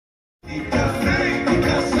Oh,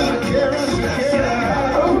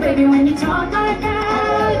 baby, when you talk like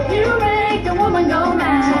that, you make a woman go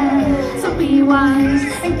mad. So be wise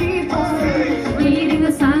and keep on reading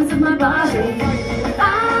the signs of my body.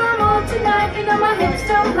 I'm on tonight, you know my hips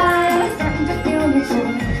don't lie. I'm starting to feel the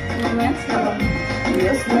chill. Let's go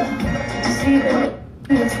real slow. See that?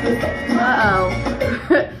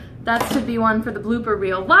 Uh-oh. That should be one for the blooper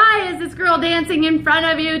reel. Why is this girl dancing in front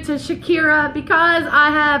of you to Shakira? Because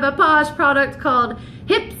I have a Posh product called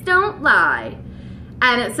Hips Don't Lie.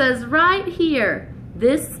 And it says right here,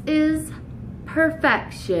 this is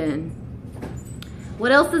perfection.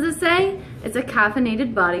 What else does it say? It's a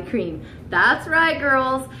caffeinated body cream. That's right,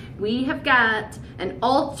 girls. We have got an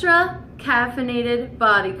ultra caffeinated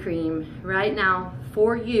body cream right now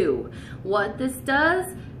for you. What this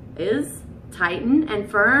does is tighten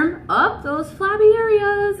and firm up those flabby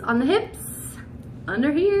areas on the hips,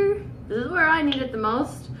 under here. This is where I need it the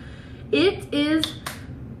most. It is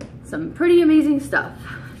some pretty amazing stuff.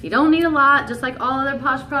 You don't need a lot, just like all other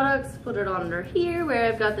Posh products. Put it under here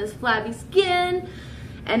where I've got this flabby skin,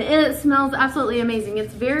 and it smells absolutely amazing.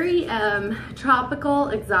 It's very tropical,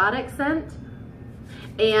 exotic scent,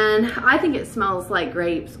 and I think it smells like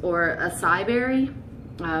grapes or acai berry.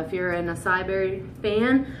 If you're an acai berry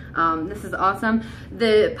fan, this is awesome.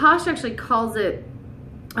 The Posh actually calls it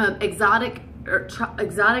exotic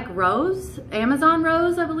rose, Amazon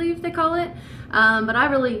rose, I believe they call it. But I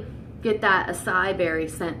really get that acai berry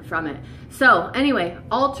scent from it. So anyway,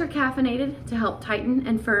 ultra caffeinated to help tighten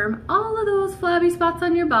and firm all of those flabby spots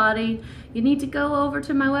on your body. You need to go over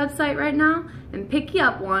to my website right now and pick you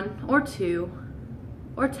up 1 or 2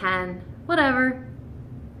 or 10, whatever.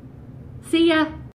 See ya.